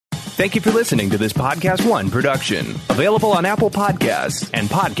Thank you for listening to this Podcast One production. Available on Apple Podcasts and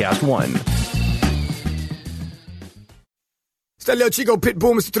Podcast One. It's that little Chico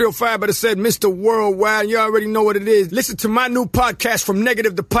Pitbull, Mr. 305, but it said Mr. Worldwide. You already know what it is. Listen to my new podcast, From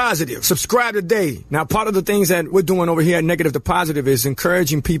Negative to Positive. Subscribe today. Now, part of the things that we're doing over here at Negative to Positive is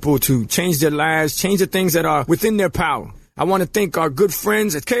encouraging people to change their lives, change the things that are within their power. I want to thank our good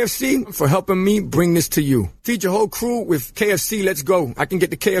friends at KFC for helping me bring this to you. Feed your whole crew with KFC. Let's go. I can get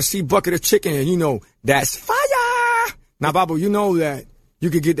the KFC bucket of chicken, and you know, that's fire. Now, Babu, you know that you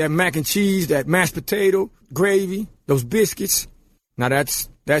could get that mac and cheese, that mashed potato, gravy, those biscuits. Now, that's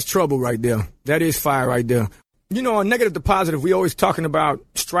trouble right there. That is fire right there. You know, on Negative to Positive, we always talking about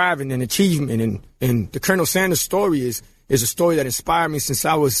striving and achievement, and the Colonel Sanders story is a story that inspired me since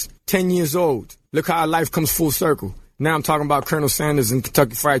I was 10 years old. Look how life comes full circle. Now I'm talking about Colonel Sanders and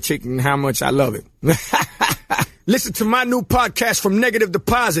Kentucky Fried Chicken and how much I love it. Listen to my new podcast, From Negative to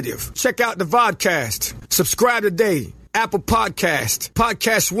Positive. Check out the vodcast. Subscribe today. Apple Podcast,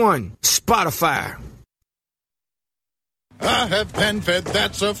 Podcast One, Spotify. I have PenFed,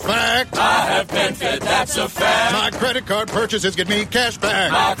 that's a fact. I have PenFed, that's a fact. My credit card purchases get me cash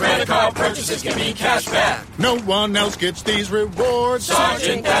back. My credit card purchases get me cash back. No one else gets these rewards.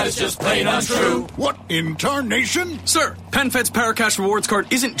 Sergeant, that is just plain untrue. What in tarnation? Sir, PenFed's Paracash Rewards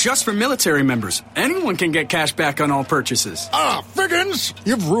Card isn't just for military members. Anyone can get cash back on all purchases. Ah, Figgins,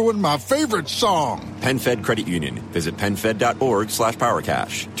 you've ruined my favorite song. PenFed Credit Union. Visit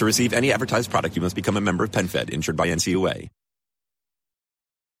PenFed.org/PowerCash. To receive any advertised product, you must become a member of PenFed, insured by NCUA.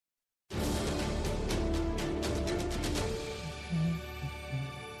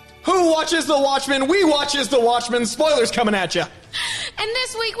 Who watches The Watchmen? We watches The Watchmen. Spoilers coming at you. And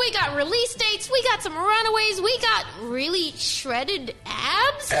this week we got release dates, we got some runaways, we got really shredded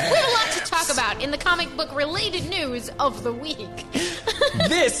abs. We have a lot to talk about in the comic book related news of the week.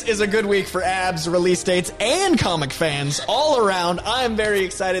 This is a good week for abs, release dates, and comic fans all around. I am very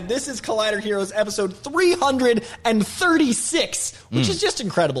excited. This is Collider Heroes episode 336, which is just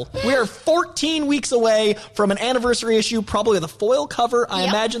incredible. We are 14 weeks away from an anniversary issue, probably with a foil cover. I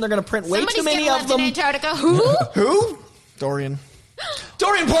imagine they're going to print way too many of them. In Antarctica. Who? Who? Dorian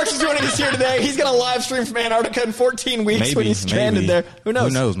Parks is joining us here today. He's going to live stream from Antarctica in 14 weeks when he's stranded there. Who knows?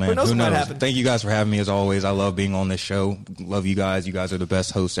 Who knows, man? Who knows what might happen? Thank you guys for having me as always. I love being on this show. Love you guys. You guys are the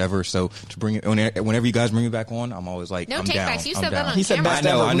best hosts ever. So to bring it, whenever you guys bring me back on, I'm always like, no I'm take down. backs. You I'm said down. that on He said camera. best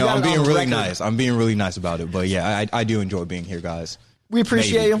I know. I'm being really record. nice. I'm being really nice about it. But yeah, I do enjoy being here, guys. We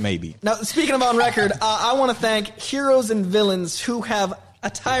appreciate you. Maybe. Now, speaking of on record, I want to thank heroes and villains who have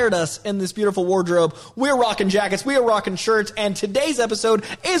attired us in this beautiful wardrobe. We're rocking jackets, we are rocking shirts, and today's episode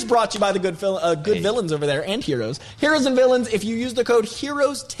is brought to you by the good villains over there and heroes. Heroes and villains, if you use the code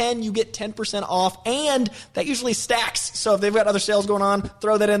HEROES10, you get 10% off, and that usually stacks. So if they've got other sales going on,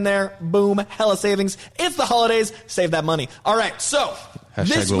 throw that in there. Boom, hella savings. It's the holidays, save that money. All right, so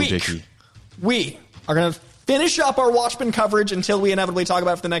this week, we are going to finish up our Watchmen coverage until we inevitably talk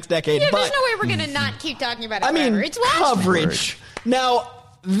about it for the next decade. Yeah, but there's no way we're going to not keep talking about it I mean, forever. It's Watchmen. coverage. Now,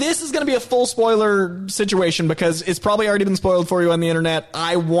 this is going to be a full spoiler situation because it's probably already been spoiled for you on the internet.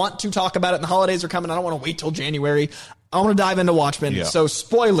 I want to talk about it, and the holidays are coming. I don't want to wait till January. I want to dive into Watchmen. Yeah. So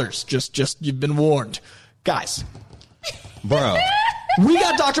spoilers, just you've been warned. Guys. Bro. We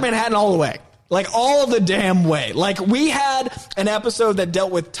got Dr. Manhattan all the way. Like, all the damn way. Like, we had an episode that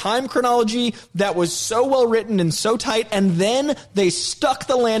dealt with time chronology that was so well written and so tight, and then they stuck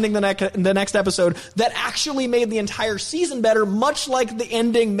the landing the next episode that actually made the entire season better, much like the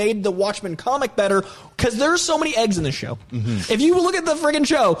ending made the Watchmen comic better, because there's so many eggs in this show. Mm-hmm. If you look at the friggin'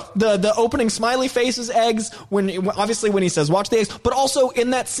 show, the opening smiley faces eggs, obviously when he says, watch the eggs, but also in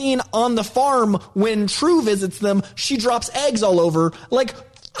that scene on the farm when True visits them, she drops eggs all over. Like,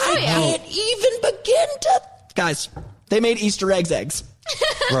 I can't even begin to... Guys, they made Easter eggs.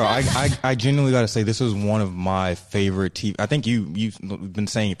 Bro, I genuinely got to say, this is one of my favorite TV... I think you've been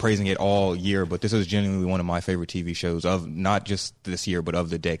praising it all year, but this is genuinely one of my favorite TV shows of not just this year, but of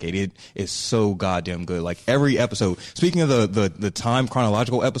the decade. It is so goddamn good. Like, every episode... Speaking of the time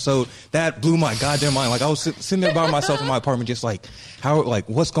chronological episode, that blew my goddamn mind. Like, I was sitting there by myself in my apartment just like, how, like,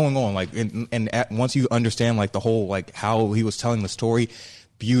 what's going on? Like, once you understand, like, the whole, like, how he was telling the story...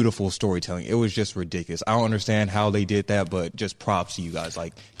 Beautiful storytelling. It was just ridiculous. I don't understand how they did that, but just props to you guys.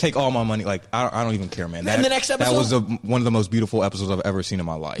 Like, take all my money. Like, I don't even care, man. In the next episode, that was one of the most beautiful episodes I've ever seen in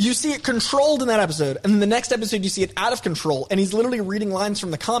my life. You see it controlled in that episode, and in the next episode, you see it out of control, and he's literally reading lines from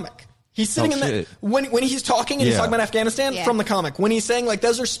the comic. He's sitting in that when he's talking and he's talking about Afghanistan from the comic. When he's saying like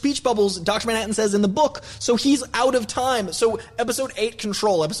those are speech bubbles, Dr. Manhattan says in the book. So he's out of time. So episode 8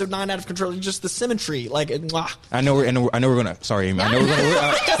 control, episode 9 out of control. Just the symmetry. Like I know we're gonna. Sorry, Amy. I know I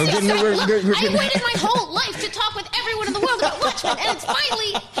waited my whole life to talk with everyone in the world about Watchmen, and it's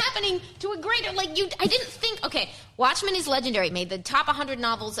finally happening to a greater I didn't think. Okay, Watchmen is legendary. Made the top 100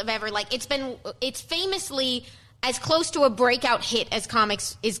 novels of ever. Like it's famously as close to a breakout hit as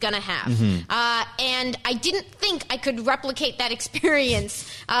comics is going to have. And I didn't think I could replicate that experience.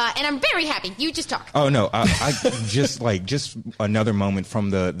 And I'm very happy. You just talk. Oh, no. I just another moment from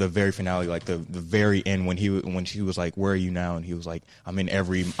the very finale, like the very end when she was like, where are you now? And he was like, I'm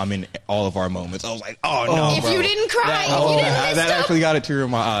in all of our moments. I was like, oh, no, If bro. You didn't cry, that actually got a tear in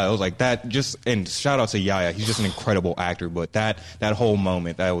my eye. I was like, that just, and shout out to Yaya. He's just an incredible actor. But that whole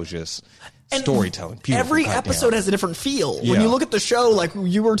moment, that was just... storytelling. Beautiful. Every episode has a different feel. When you look at the show, like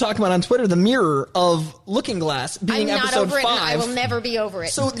you were talking about on Twitter, the mirror of Looking Glass being I'm not episode over 5. It, and I will never be over it.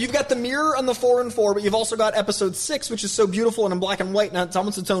 So you've got the mirror on the 4 and 4, but you've also got episode 6, which is so beautiful and in black and white. Now it's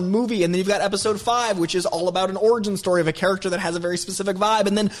almost its own movie. And then you've got episode 5, which is all about an origin story of a character that has a very specific vibe.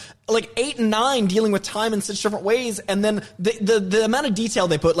 And then like 8 and 9 dealing with time in such different ways. And then the amount of detail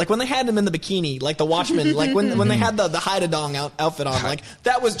they put, like when they had him in the bikini, like the Watchmen, like when they had the hide-a-dong outfit on, like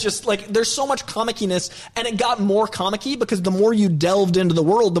that was just like, there's so much comiciness. And it got more comic-y because the more you delved into the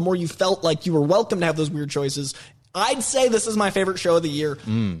world, the more you felt like you were welcome to have those weird choices. I'd say this is my favorite show of the year.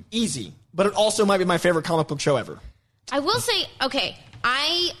 Easy. But it also might be my favorite comic book show ever. I will say, okay,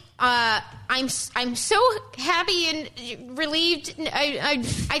 I'm so happy and relieved.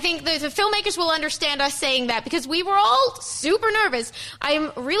 I think the filmmakers will understand us saying that because we were all super nervous.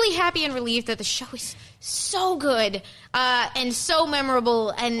 I'm really happy and relieved that the show is so good and so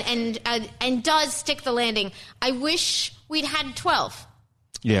memorable and does stick the landing. I wish we'd had 12.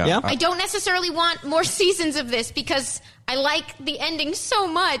 Yeah. I don't necessarily want more seasons of this because I like the ending so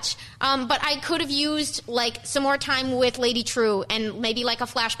much, but I could have used like some more time with Lady True and maybe like a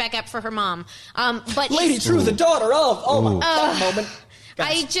flashback up for her mom. But Lady True, the daughter of that moment.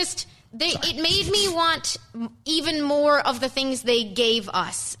 It made me want even more of the things they gave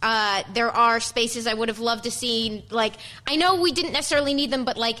us. There are spaces I would have loved to see. Like, I know we didn't necessarily need them,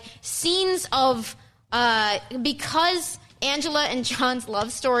 but like scenes of because Angela and John's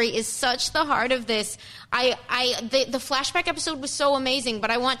love story is such the heart of this. The flashback episode was so amazing,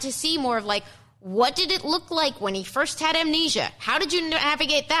 but I want to see more of like, what did it look like when he first had amnesia? How did you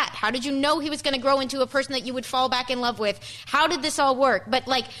navigate that? How did you know he was going to grow into a person that you would fall back in love with? How did this all work? But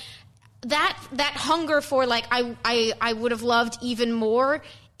like that hunger for like, I would have loved even more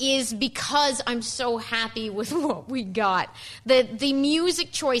is because I'm so happy with what we got. The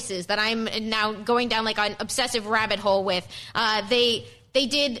music choices that I'm now going down like an obsessive rabbit hole with, they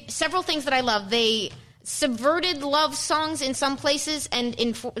did several things that I love. They subverted love songs in some places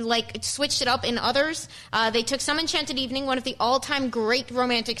and switched it up in others. They took Some Enchanted Evening, one of the all-time great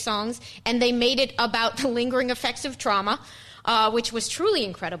romantic songs, and they made it about the lingering effects of trauma. Which was truly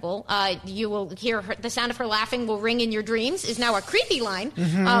incredible. You will hear the sound of her laughing will ring in your dreams is now a creepy line,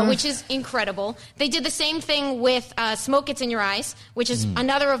 which is incredible. They did the same thing with Smoke Gets in Your Eyes, which is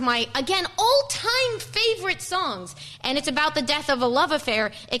another of my, again, all-time favorite songs. And it's about the death of a love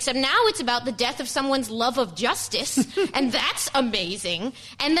affair, except now it's about the death of someone's love of justice. And that's amazing.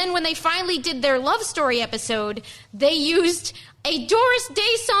 And then when they finally did their love story episode, they used a Doris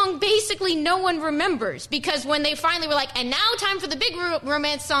Day song basically no one remembers, because when they finally were like, and now time for the big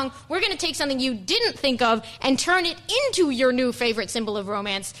romance song, we're going to take something you didn't think of and turn it into your new favorite symbol of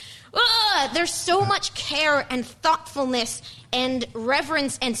romance. There's so much care and thoughtfulness and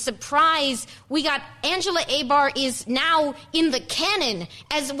reverence and surprise. We got Angela Abar is now in the canon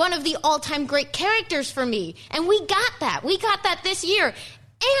as one of the all-time great characters for me. And we got that. We got that this year.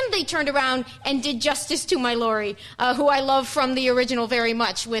 And they turned around and did justice to my Laurie, who I love from the original very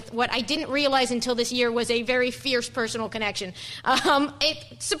much, with what I didn't realize until this year was a very fierce personal connection.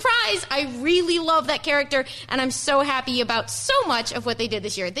 Surprise! I really love that character, and I'm so happy about so much of what they did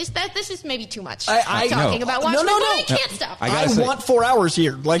this year. This is maybe too much. Talking about Watchmen, but I can't stop. I want 4 hours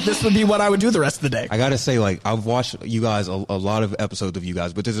here. Like, this would be what I would do the rest of the day. I gotta say, like, I've watched you guys a lot of episodes of you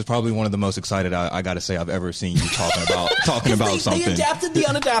guys, but this is probably one of the most excited I gotta say I've ever seen you talking about something. They adapted the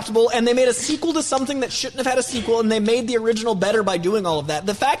unadaptable, and they made a sequel to something that shouldn't have had a sequel, and they made the original better by doing all of that.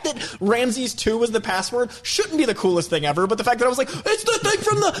 The fact that Ramses 2 was the password shouldn't be the coolest thing ever, but the fact that I was like, it's the thing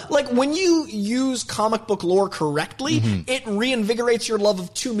from the... Like, when you use comic book lore correctly, it reinvigorates your love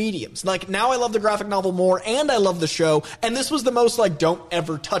of two mediums. Like, now I love the graphic novel more, and I love the show, and this was the most, like, don't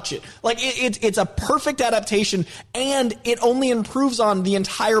ever touch it. Like, it's a perfect adaptation, and it only improves on the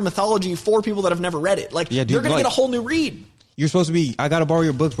entire mythology for people that have never read it. Like, Yeah, dude, you're going to like- get a whole new read. You're supposed to be. I gotta borrow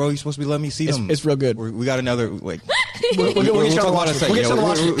your books, bro. You're supposed to be letting me see them. It's real good. We got another like. We'll get you on the Watchmen. We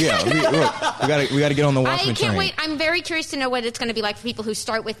gotta get on the Watchmen I can't train. wait. I'm very curious to know what it's going to be like for people who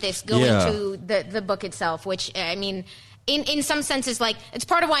start with this going to the book itself, which, I mean, in some senses, like, it's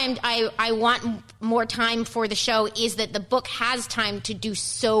part of why I want more time for the show, is that the book has time to do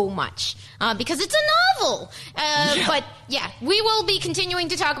so much because it's a novel. But yeah, we will be continuing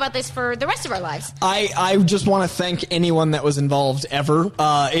to talk about this for the rest of our lives. I just want to thank anyone that was involved ever.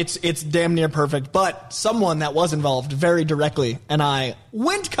 It's damn near perfect, but someone that was involved very directly, and I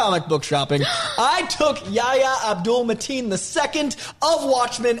went comic book shopping. I took Yahya Abdul-Mateen II of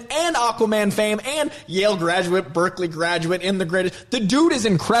Watchmen and Aquaman fame, and Yale graduate, Berkeley graduate, in the greatest. The dude is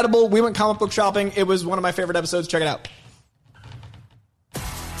incredible. We went comic book shopping. It was one of my favorite episodes. Check it out.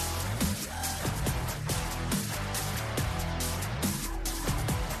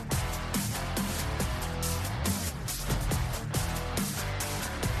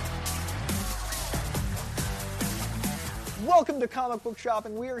 Welcome to Comic Book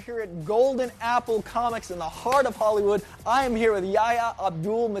Shopping. We are here at Golden Apple Comics in the heart of Hollywood. I am here with Yahya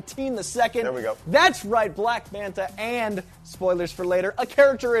Abdul-Mateen II. There we go. That's right, Black Manta, and, spoilers for later, a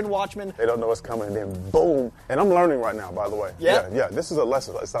character in Watchmen. They don't know what's coming, and then boom. And I'm learning right now, by the way. Yeah? Yeah, this is a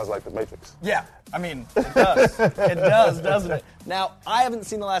lesson. It sounds like The Matrix. Yeah, I mean, it does. It does, doesn't it? Now, I haven't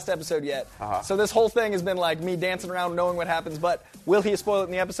seen the last episode yet, so this whole thing has been like me dancing around knowing what happens, but will he spoil it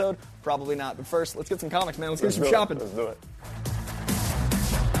in the episode? Probably not. But first, let's get some comics, man. Let's do some shopping. Let's do it.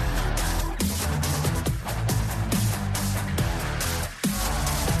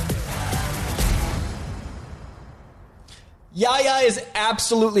 Yahya is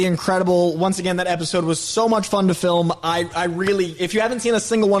absolutely incredible. Once again, that episode was so much fun to film. I really, if you haven't seen a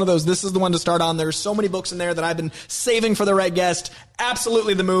single one of those, this is the one to start on. There's so many books in there that I've been saving for the right guest.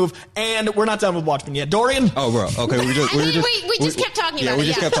 Absolutely the move. And we're not done with Watchmen yet. Dorian? Oh, bro. Okay, we just kept talking about it. We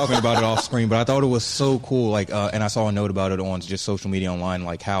just kept talking about it off screen, but I thought it was so cool. Like, and I saw a note about it on just social media online,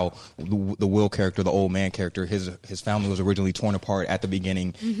 like how the Will character, the old man character, his family was originally torn apart at the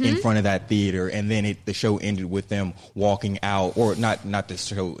beginning in front of that theater, and then the show ended with them walking out, or not the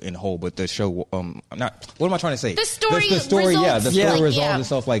show in whole, but the show. What am I trying to say? The story. The story resolves yeah.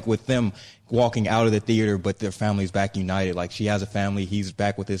 itself, like with them walking out of the theater, but their family's back united. Like, she has a family, he's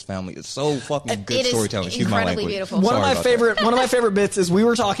back with his family. It's so fucking good storytelling. She's my language. Beautiful. One of my favorite bits is we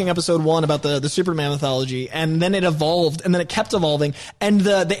were talking episode 1 about the Superman mythology, and then it evolved, and then it kept evolving. And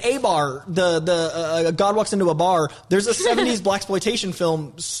the A-Bar, God Walks Into a Bar. There's a 70s blaxploitation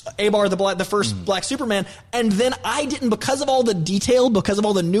film, A-Bar, the first Black Superman, and then I didn't, because of all the detail, because of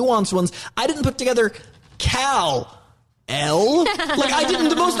all the nuanced ones, I didn't put together Kal. L? Like, I didn't,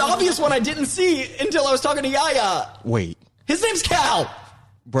 the most obvious one I didn't see until I was talking to Yahya. Wait. His name's Kal.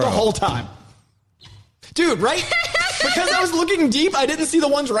 Bro. The whole time. Dude, right? Because I was looking deep, I didn't see the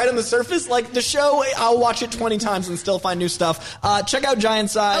ones right on the surface. Like, the show, I'll watch it 20 times and still find new stuff. Check out Giant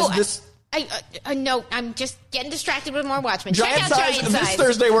Size. No, I'm just getting distracted with more Watchmen. Giant Check out Giant Size. This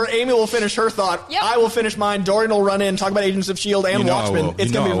Thursday, where Amy will finish her thought. Yep. I will finish mine. Dorian will run in, talk about Agents of S.H.I.E.L.D. and Watchmen.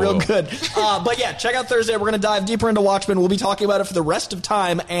 It's going to be real good. But yeah, check out Thursday. We're going to dive deeper into Watchmen. We'll be talking about it for the rest of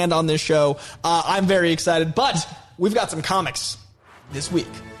time and on this show. I'm very excited. But we've got some comics this week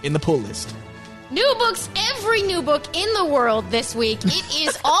in the pull list. New books, every new book in the world this week. It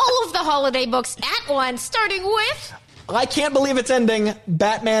is all of the holiday books at once, starting with... I can't believe it's ending.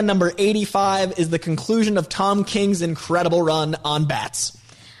 Batman number 85 is the conclusion of Tom King's incredible run on Bats.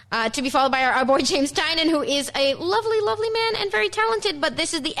 To be followed by our boy James Tynan, who is a lovely, lovely man and very talented, but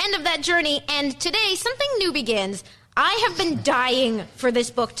this is the end of that journey, and today something new begins. I have been dying for this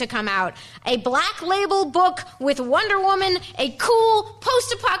book to come out. A Black Label book with Wonder Woman, a cool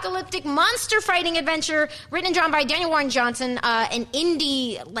post-apocalyptic monster fighting adventure written and drawn by Daniel Warren Johnson, an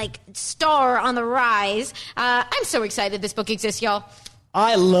indie star on the rise. I'm so excited this book exists, y'all.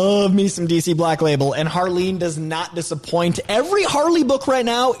 I love me some DC Black Label, and Harleen does not disappoint. Every Harley book right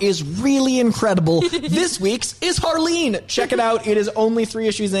now is really incredible. This week's is Harleen. Check it out. It is only 3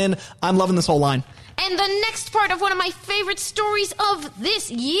 issues in. I'm loving this whole line. And the next part of one of my favorite stories of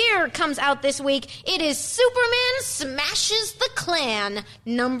this year comes out this week. It is Superman Smashes the Klan,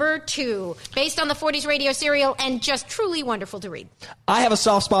 number 2, based on the 40s radio serial and just truly wonderful to read. I have a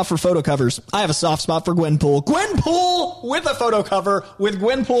soft spot for photo covers. I have a soft spot for Gwenpool. Gwenpool with a photo cover with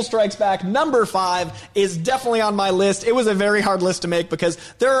Gwenpool Strikes Back, number 5, is definitely on my list. It was a very hard list to make because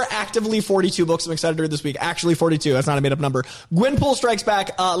there are actively 42 books I'm excited to read this week. Actually 42. That's not a made-up number. Gwenpool Strikes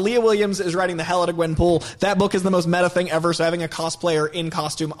Back. Leah Williams is writing the hell out of Gwenpool. That book is the most meta thing ever, so having a cosplayer in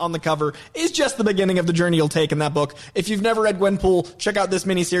costume on the cover is just the beginning of the journey you'll take in that book. If you've never read Gwenpool, check out this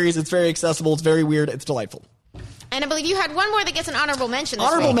miniseries. It's very accessible. It's very weird. It's delightful. And I believe you had one more that gets an honorable mention this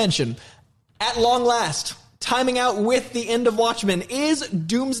Honorable week. mention. At long last, timing out with the end of Watchmen is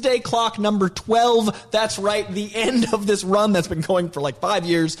Doomsday Clock number 12. That's right, the end of this run that's been going for like 5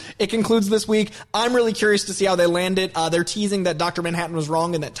 years. It concludes this week. I'm really curious to see how they land it. They're teasing that Dr. Manhattan was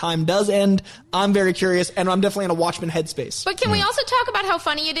wrong and that time does end. I'm very curious, and I'm definitely in a Watchmen headspace. But can we also talk about how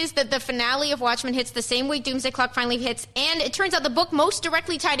funny it is that the finale of Watchmen hits the same week Doomsday Clock finally hits, and it turns out the book most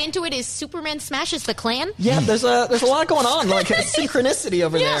directly tied into it is Superman Smashes the Klan? Yeah, there's a lot going on, like synchronicity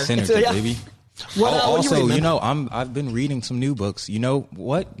over there. Synergy, baby. What also, you read, I've been reading some new books. You know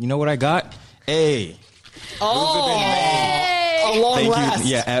what? You know what I got? Hey. A long last. Thank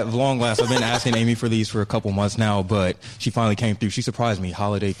you. Yeah, at long last. I've been asking Amy for these for a couple months now, but she finally came through. She surprised me,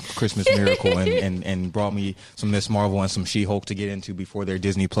 holiday Christmas miracle, and brought me some Miss Marvel and some She-Hulk to get into before their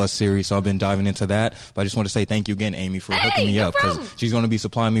Disney Plus series. So I've been diving into that. But I just want to say thank you again, Amy, for hooking me up, because she's going to be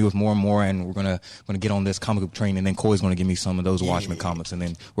supplying me with more and more, and we're gonna get on this comic book train, and then Coy's going to give me some of those Watchmen comics, and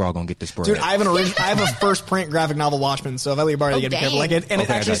then we're all going to get this bread. Dude, I have a first print graphic novel Watchmen, so if I let you borrow it, you get careful. Like it, and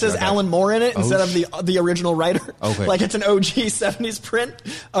it actually says Alan Moore in it instead of the original writer. Okay. Like it's an OG 70s print.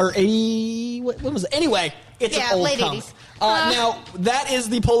 Or 80, what was it? Anyway, it's an old late comic. 80s. Now, that is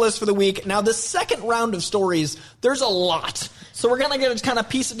the pull list for the week. Now, the second round of stories, there's a lot. So we're going to kind of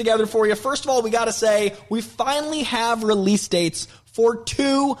piece it together for you. First of all, we got to say, we finally have release dates for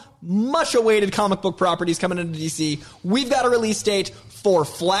 2 much-awaited comic book properties coming into DC. We've got a release date for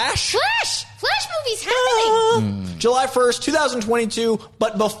Flash. Flash movies happening! July 1st, 2022.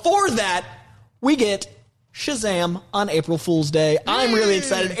 But before that, we get Shazam on April Fool's Day. I'm really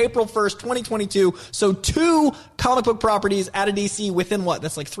excited. April 1st, 2022. So 2 comic book properties out of DC within what?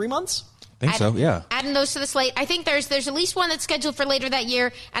 That's like 3 months? I think so, yeah. Adding those to the slate. I think there's at least one that's scheduled for later that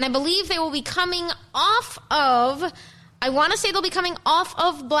year, and I believe they will be coming off of, I want to say they'll be coming off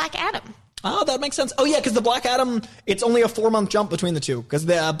of Black Adam. Oh, that makes sense. Oh, yeah, because the Black Adam, it's only a 4-month jump between the two. Because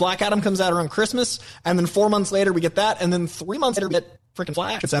the Black Adam comes out around Christmas, and then 4 months later we get that, and then 3 months later we get freaking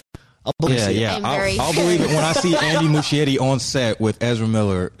Flash. I'll believe it. I'll believe it when I see Andy Muschietti on set with Ezra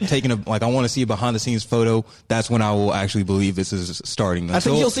Miller taking I want to see a behind the scenes photo. That's when I will actually believe this is starting. I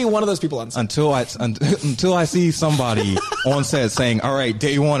think you'll see one of those people on set. Until I see somebody on set saying, "All right,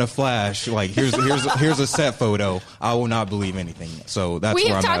 day 1 of Flash, like here's a set photo," I will not believe anything. So that's we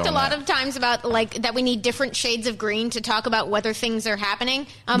where have I'm talked at a lot of times about that we need different shades of green to talk about whether things are happening.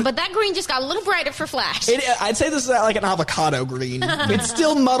 But that green just got a little brighter for Flash. I'd say this is like an avocado green. It's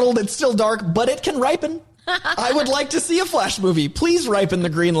still muddled. It's still dark, but it can ripen. I would like to see a Flash movie. Please ripen the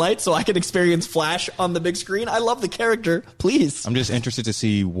green light so I can experience Flash on the big screen. I love the character. Please. I'm just interested to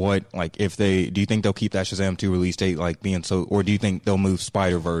see what, do you think they'll keep that Shazam 2 release date being so, or do you think they'll move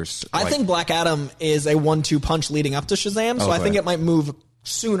Spider-Verse? I think Black Adam is a 1-2 punch leading up to Shazam, so I think it might move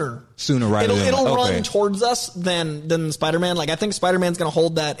sooner rather than it'll run towards us than Spider-Man. I think Spider-Man's going to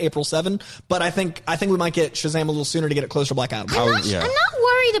hold that April 7, but I think we might get Shazam a little sooner to get it closer to Black Adam. I'm not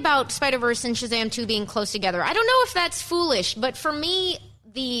worried about Spider-Verse and Shazam 2 being close together. I don't know if that's foolish, but for me,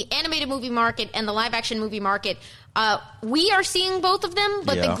 the animated movie market and the live-action movie market, we are seeing both of them,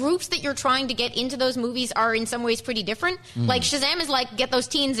 but the groups that you're trying to get into those movies are in some ways pretty different. Like, Shazam is get those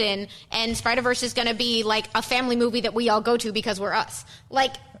teens in, and Spider-Verse is going to be a family movie that we all go to because we're us.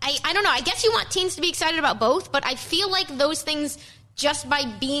 I don't know. I guess you want teens to be excited about both, but I feel like those things, just by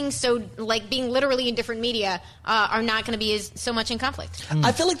being being literally in different media, are not going to be so much in conflict.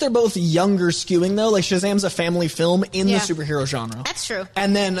 I feel like they're both younger skewing, though. Shazam's a family film in the superhero genre. That's true.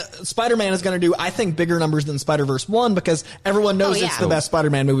 And then Spider-Man is going to do, I think, bigger numbers than Spider-Verse 1 because everyone knows it's the best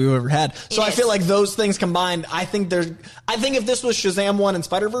Spider-Man movie we've ever had. So I feel like those things combined, I think if this was Shazam 1 and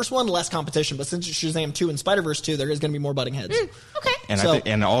Spider-Verse 1, less competition. But since it's Shazam 2 and Spider-Verse 2, there is going to be more butting heads. Okay.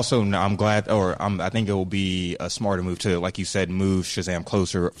 And also, I'm glad, I think it will be a smarter move to, like you said, move Shazam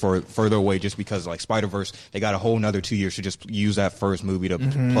closer further away, just because like Spider-Verse, they got a whole nother 2 years to just use that first movie to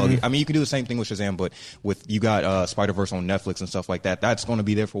plug it. I mean, you can do the same thing with Shazam, but you got Spider-Verse on Netflix and stuff like that. That's going to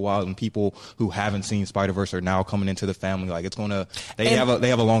be there for a while, and people who haven't seen Spider-Verse are now coming into the family. Like they have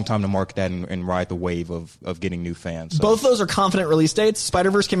a long time to market that and ride the wave of getting new fans. So. Both those are confident release dates.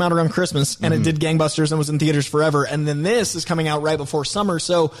 Spider-Verse came out around Christmas, and it did gangbusters and was in theaters forever. And then this is coming out right before summer,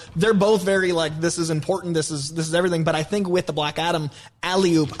 so they're both very like, this is important, this is everything. But I think with the Black Adam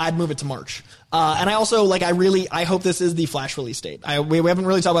alley-oop, I'd move it to March. And I also I hope this is the Flash release date. We haven't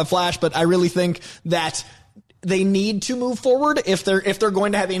really talked about Flash, but I really think that they need to move forward if they're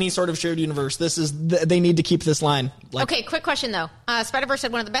going to have any sort of shared universe. They need to keep this line. Okay, quick question though. Spider-Verse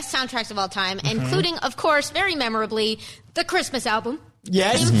had one of the best soundtracks of all time, including, of course, very memorably, the Christmas album.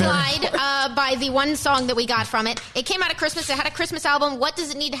 Yes. Implied by the one song that we got from it. It came out at Christmas. It had a Christmas album. What does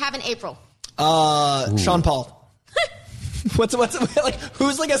it need to have in April? Sean Paul. What's like?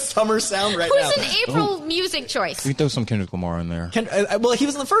 Who's like a summer sound right now? Who's an April music choice? We throw some Kendrick Lamar in there. Well, he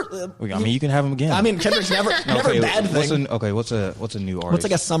was in the first. I mean, you can have him again. I mean, Kendrick's never a bad thing. What's a new artist? What's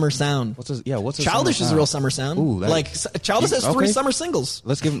like a summer sound? What's a Childish is a real summer sound. Ooh, Childish has 3 summer singles.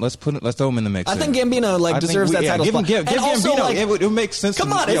 Let's throw him in the mix. I think Gambino deserves that title spot. Give Gambino. It would make sense.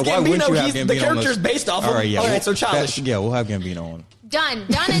 Come on, it's Gambino. The character's based off of. All right, so Childish. Yeah, we'll have Gambino on. Done.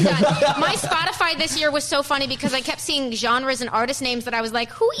 My Spotify this year was so funny because I kept seeing genres and artist names that I was like,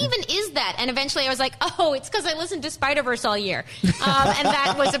 who even is that? And eventually I was like, oh, it's because I listened to Spider-Verse all year. And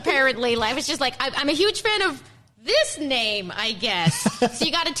that was apparently, I was just like, I'm a huge fan of this name, I guess. So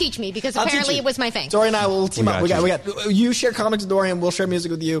you got to teach me because apparently it was my thing. Dorian and I will team up. We got you share comics with Dorian, we'll share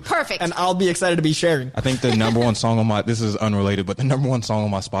music with you. Perfect. And I'll be excited to be sharing. I think the number one song on this is unrelated, but the number one song on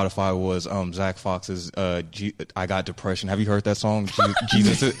my Spotify was Zach Fox's I Got Depression. Have you heard that song?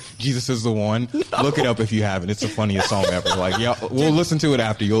 Jesus is the One. No. Look it up if you haven't. It's the funniest song ever. Like, yeah, we'll listen to it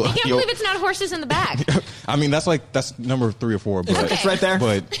after. I can't believe it's not Horses in the Back. I mean, that's number 3 or 4, but it's right there.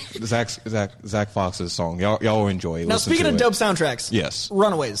 But Zach Fox's song, y'all enjoy. Now, speaking of dope soundtracks, yes,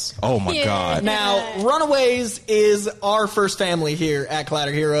 Runaways. Oh my God! Now, Runaways is our first family here at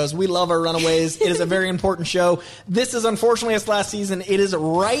Collider Heroes. We love our Runaways. It is a very important show. This is unfortunately its last season. It is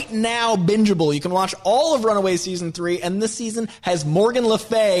right now bingeable. You can watch all of Runaways season 3, and this season has Morgan Le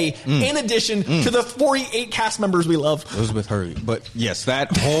Fay in addition to the 48 cast members we love. Elizabeth Hurley. But yes,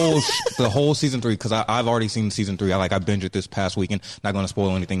 that the whole season 3, because I've already seen season 3. I binged it this past weekend. Not going to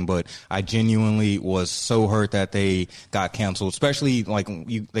spoil anything, but I genuinely was so hurt that they got canceled, especially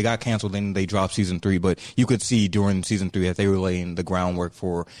they got canceled and they dropped season 3, but you could see during season 3 that they were laying the groundwork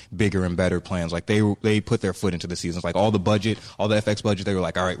for bigger and better plans. Like they put their foot into the seasons, like all the FX budget, they were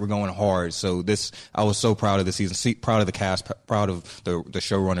like, all right, we're going hard. So I was so proud of the season, proud of the cast, proud of the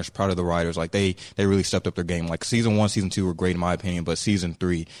showrunners, proud of the writers. Like they really stepped up their game. Like season 1, season 2 were great in my opinion, but season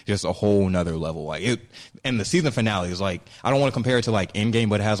 3 just a whole nother level. Like it, and the season finale is like, I don't want to compare it to like Endgame,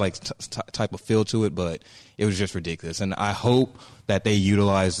 but it has like type of feel to it, but it was just ridiculous. And I hope that they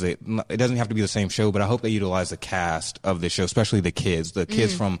utilize it. It doesn't have to be the same show, but I hope they utilize the cast of the show, especially the kids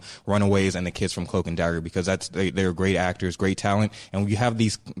from Runaways and the kids from Cloak and Dagger, because they're great actors, great talent, and we have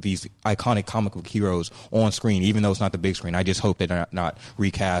these iconic comic book heroes on screen, even though it's not the big screen. I just hope they're not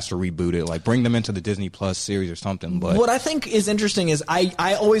recast or rebooted, like bring them into the Disney Plus series or something. But what I think is interesting is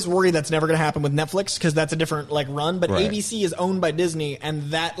I always worry that's never going to happen with Netflix because that's a different run, but right. ABC is owned by Disney,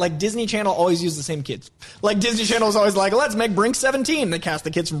 and that Disney Channel always uses the same kids. Disney Channel is always like, let's make Brink 17. They cast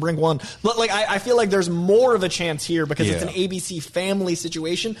the kids from Brink 1. But I feel like there's more of a chance here because it's an ABC family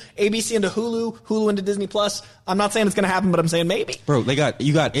situation. ABC into Hulu into Disney Plus. I'm not saying it's going to happen, but I'm saying maybe. Bro, you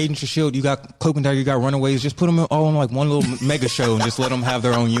got Agents of S.H.I.E.L.D., you got Cloak and Dagger, you got Runaways. Just put them all in one little mega show and just let them have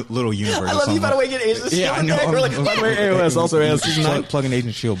their own little universe. I love you, by the way, get Agents of S.H.I.E.L.D. Yeah, I know. By the way, AOS also has season 9. Plug in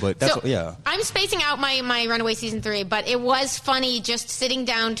Agents of S.H.I.E.L.D., but that's, I'm spacing out my Runaway season 3, but it was funny just sitting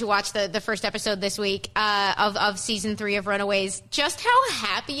down to watch the first episode this week of season 3 of Runaways. Just how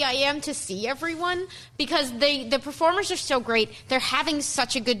happy I am to see everyone because the performers are so great. They're having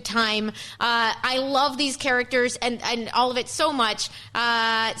such a good time. I love these characters and all of it so much.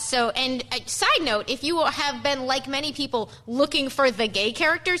 Side note, if you have been like many people looking for the gay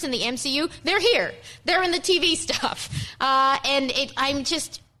characters in the MCU, they're here. They're in the TV stuff.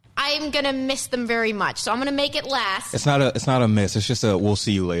 I'm going to miss them very much. So I'm going to make it last. It's not a miss. It's just a we'll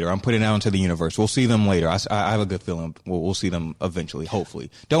see you later. I'm putting it out into the universe. We'll see them later. I have a good feeling we'll see them eventually,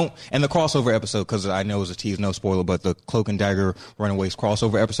 hopefully. And the crossover episode, because I know it was a tease, no spoiler, but the Cloak and Dagger Runaways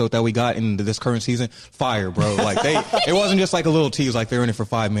crossover episode that we got in this current season, fire, bro. Like it wasn't just like a little tease, like they're in it for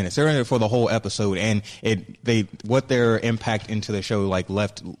 5 minutes. They're in it for the whole episode, and what their impact into the show like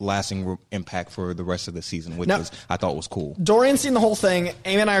left lasting impact for the rest of the season, which I thought was cool. Dorian's seen the whole thing.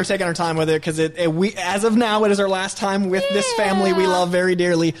 Amy and I are taking our time with it because we as of now it is our last time with this family we love very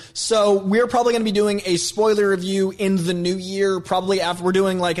dearly. So we're probably going to be doing a spoiler review in the new year. Probably after we're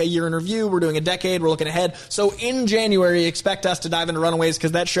doing like a year in review, we're doing a decade. We're looking ahead. So in January, expect us to dive into Runaways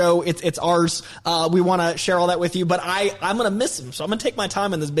because that show it's ours. We want to share all that with you. But I'm going to miss him, so I'm going to take my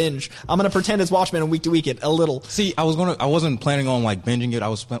time in this binge. I'm going to pretend it's Watchmen and week to week it a little. See, I wasn't planning on like binging it. I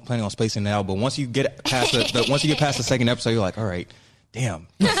was planning on spacing it out. But once you get past the second episode, you're like, all right, damn,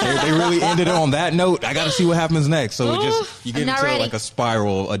 they really ended it on that note. I got to see what happens next. So you get into like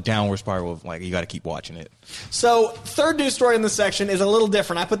a downward spiral of like you got to keep watching it. So third news story in this section is a little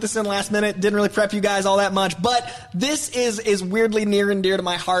different. I put this in last minute, didn't really prep you guys all that much, but this is weirdly near and dear to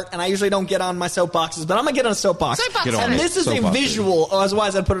my heart, and I usually don't get on my soapboxes, but I'm gonna get on a soapbox. And this is a visual,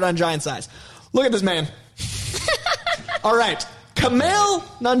 otherwise I'd put it on giant size. Look at this man. All right. Kumail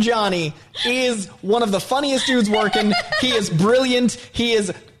Nanjiani is one of the funniest dudes working. He is brilliant. He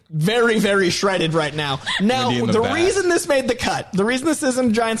is very, very shredded right now. Now, the reason this made the cut, the reason this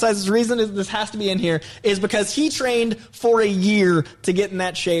isn't giant size, the reason this has to be in here is because he trained for a year to get in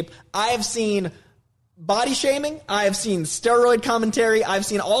that shape. I have seen body shaming, I have seen steroid commentary, I've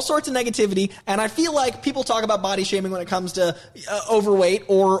seen all sorts of negativity, and I feel like people talk about body shaming when it comes to overweight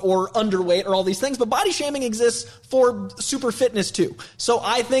or underweight or all these things, but body shaming exists for super fitness too. So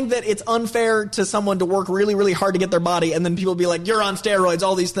I think that it's unfair to someone to work really, really hard to get their body, and then people be like, you're on steroids,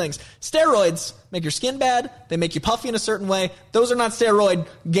 all these things. Steroids make your skin bad, they make you puffy in a certain way. Those are not steroid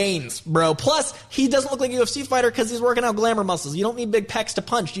gains, bro. Plus, he doesn't look like a UFC fighter because he's working out glamour muscles. You don't need big pecs to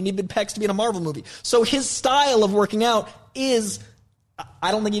punch. You need big pecs to be in a Marvel movie. So his style of working out is,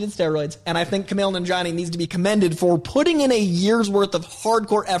 I don't think he did steroids, and I think Kumail Nanjiani needs to be commended for putting in a year's worth of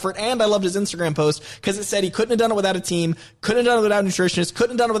hardcore effort, and I loved his Instagram post because it said he couldn't have done it without a team, couldn't have done it without a nutritionist,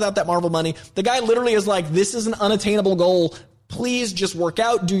 couldn't have done it without that Marvel money. The guy literally is like, this is an unattainable goal. Please just work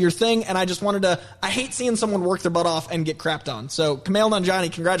out, do your thing, and I just wanted to, I hate seeing someone work their butt off and get crapped on. So, Kumail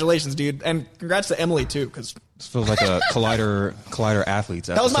Nanjiani, congratulations, dude, and congrats to Emily, too, because this feels like a Collider Athletes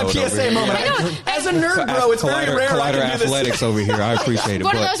episode. That was my PSA moment. As a nerd, bro, it's very rare I can do this. Athletics over here. I appreciate it.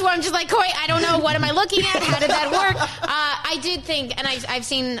 One of those where I'm just like, Coy, I don't know. What am I looking at? How did that work? I did think, and I've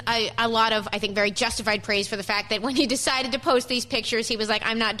seen a lot of, I think, very justified praise for the fact that when he decided to post these pictures, he was like,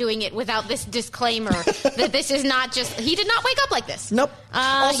 I'm not doing it without this disclaimer that this is not just, he did not wake up like this. Nope.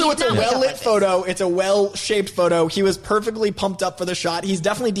 Also, it's a well-lit photo. It's a well-shaped photo. He was perfectly pumped up for the shot. He's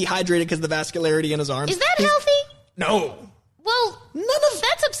definitely dehydrated because of the vascularity in his arms. Is that healthy? No. Well,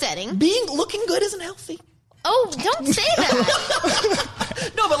 that's upsetting. Looking good isn't healthy. Oh, don't say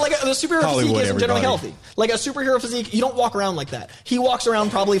that. No, but like the superhero physique isn't generally healthy. Like a superhero physique, you don't walk around like that. He walks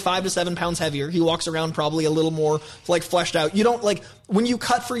around probably 5 to 7 pounds heavier. He walks around probably a little more like fleshed out. You don't like when you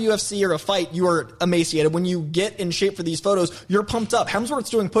cut for UFC or a fight, you are emaciated. When you get in shape for these photos, you're pumped up.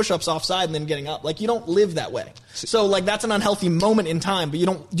 Hemsworth's doing push-ups offside and then getting up. Like you don't live that way. So like that's an unhealthy moment in time, but you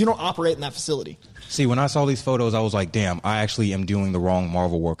don't operate in that facility. See, when I saw these photos, I was like, damn, I actually am doing the wrong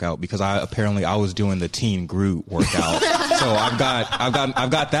Marvel workout because I was doing the Teen Groot workout. So I've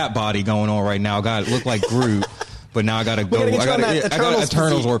got that body going on right now. I got to look like Groot. But now I gotta go. I got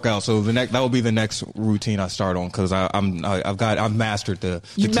Eternals workout, so that will be the next routine I start on because I've mastered the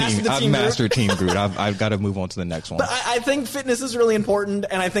team. I've mastered Team Groot. I've got to move on to the next one. But I think fitness is really important,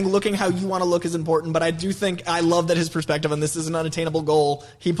 and I think looking how you want to look is important. But I do think I love that his perspective on this is an unattainable goal.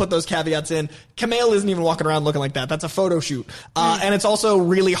 He put those caveats in. Kumail isn't even walking around looking like that. That's a photo shoot, and it's also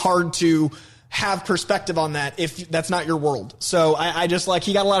really hard to have perspective on that if that's not your world. So I just like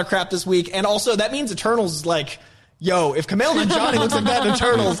he got a lot of crap this week, and also that means Eternals is like. Yo, if Kumail Nanjiani looks like that in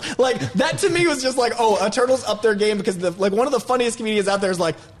Eternals, like that to me was just like, oh, Eternals up their game because one of the funniest comedians out there is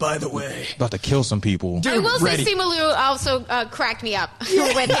like, by the way, about to kill some people. Dude, I will say Simu Liu also cracked me up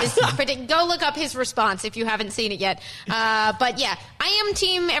with his. Go look up his response if you haven't seen it yet. But yeah, I am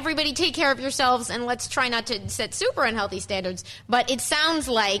team. Everybody take care of yourselves and let's try not to set super unhealthy standards. But it sounds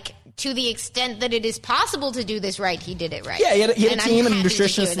like to the extent that it is possible to do this right, he did it right. Yeah, he had a team and I'm a happy to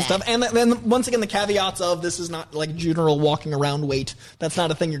nutritionist hear and that. stuff. And then once again, the caveats of this is not like general walking around weight. That's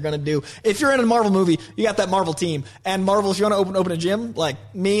not a thing you're going to do. If you're in a Marvel movie, you got that Marvel team. And Marvel, if you want to open a gym, like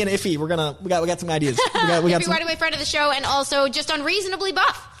me and Iffy, we got some ideas. We got Iffy, some. right away, friend of the show, and also just unreasonably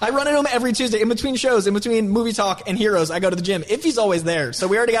buff. I run into him every Tuesday in between shows, in between movie talk and heroes. I go to the gym. Iffy's always there, so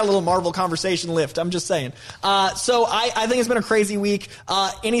we already got a little Marvel conversation lift. I'm just saying. So I think it's been a crazy week.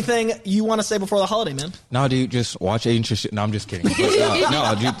 Anything you want to say before the holiday, man? No, dude, just watch Agents of Shit. No, I'm just kidding.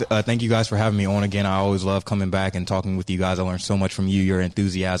 But, dude, thank you guys for having me on again. I always love coming back and talking with you guys. I learned so much from you. Your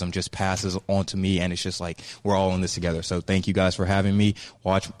enthusiasm just passes on to me, and it's just like we're all in this together. So thank you guys for having me.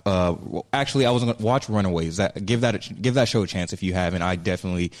 Watch. Actually, I was going to watch Runaways. Give that show a chance if you haven't. I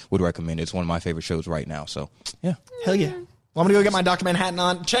definitely would recommend it. It's one of my favorite shows right now. So yeah, hell yeah. Well, I'm gonna go get my Dr. Manhattan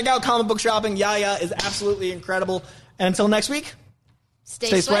on. Check out comic book shopping. Yaya is absolutely incredible. And until next week,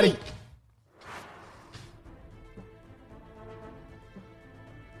 stay sweaty.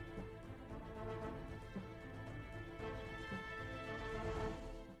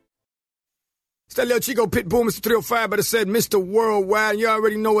 It's that little Chico Pitbull, Mr. 305, but it said Mr. Worldwide. You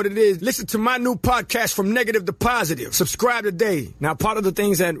already know what it is. Listen to my new podcast, From Negative to Positive. Subscribe today. Now, part of the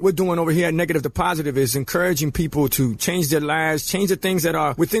things that we're doing over here at Negative to Positive is encouraging people to change their lives, change the things that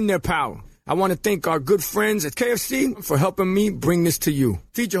are within their power. I want to thank our good friends at KFC for helping me bring this to you.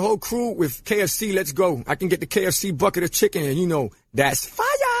 Feed your whole crew with KFC. Let's go. I can get the KFC bucket of chicken, and you know, that's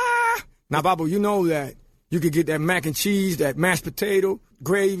fire. Now, Babu, you know that you could get that mac and cheese, that mashed potato,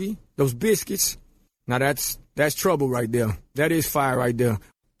 gravy, those biscuits. Now that's trouble right there. That is fire right there.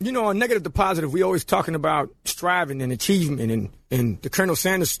 You know, on Negative to Positive, we always talking about striving and achievement, and the Colonel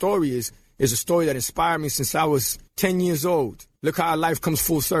Sanders story is a story that inspired me since I was 10 years old. Look how life comes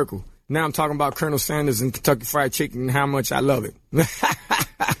full circle. Now I'm talking about Colonel Sanders and Kentucky Fried Chicken and how much I love it.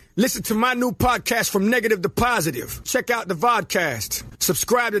 Listen to my new podcast, From Negative to Positive. Check out the vodcast.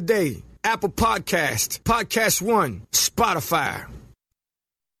 Subscribe today. Apple Podcast, Podcast One, Spotify.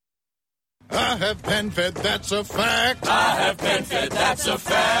 I have PenFed, that's a fact. I have PenFed, that's a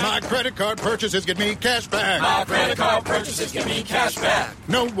fact. My credit card purchases get me cash back. My credit card purchases give me cash back.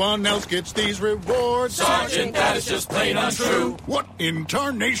 No one else gets these rewards. Sergeant, that is just plain untrue. What in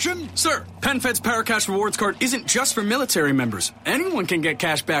tarnation? Sir, PenFed's PowerCash Rewards Card isn't just for military members. Anyone can get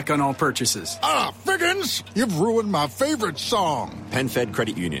cash back on all purchases. Ah, Figgins, you've ruined my favorite song. PenFed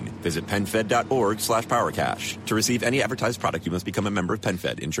Credit Union. Visit PenFed.org/PowerCash. To receive any advertised product, you must become a member of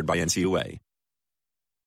PenFed, insured by NCUA.